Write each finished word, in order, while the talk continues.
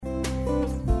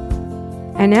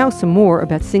And now some more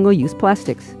about single-use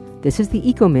plastics. This is the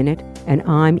Eco Minute, and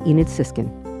I'm Enid Siskin.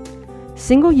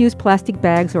 Single-use plastic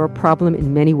bags are a problem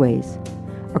in many ways.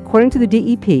 According to the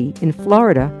DEP, in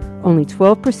Florida, only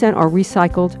 12% are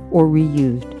recycled or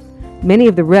reused. Many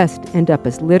of the rest end up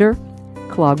as litter,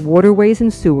 clog waterways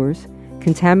and sewers,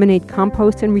 contaminate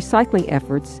compost and recycling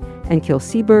efforts, and kill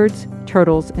seabirds,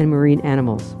 turtles, and marine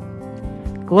animals.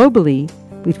 Globally,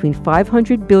 between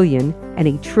 500 billion and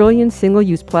 1 trillion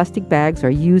single-use plastic bags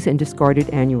are used and discarded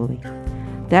annually.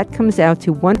 That comes out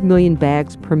to 1 million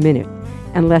bags per minute,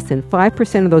 and less than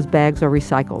 5% of those bags are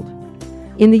recycled.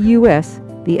 In the U.S.,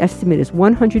 the estimate is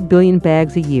 100 billion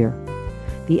bags a year.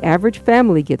 The average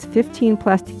family gets 15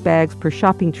 plastic bags per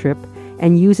shopping trip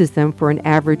and uses them for an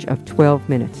average of 12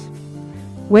 minutes.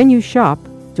 When you shop,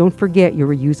 don't forget your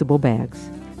reusable bags.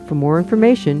 For more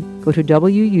information, go to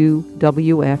wuwf.org.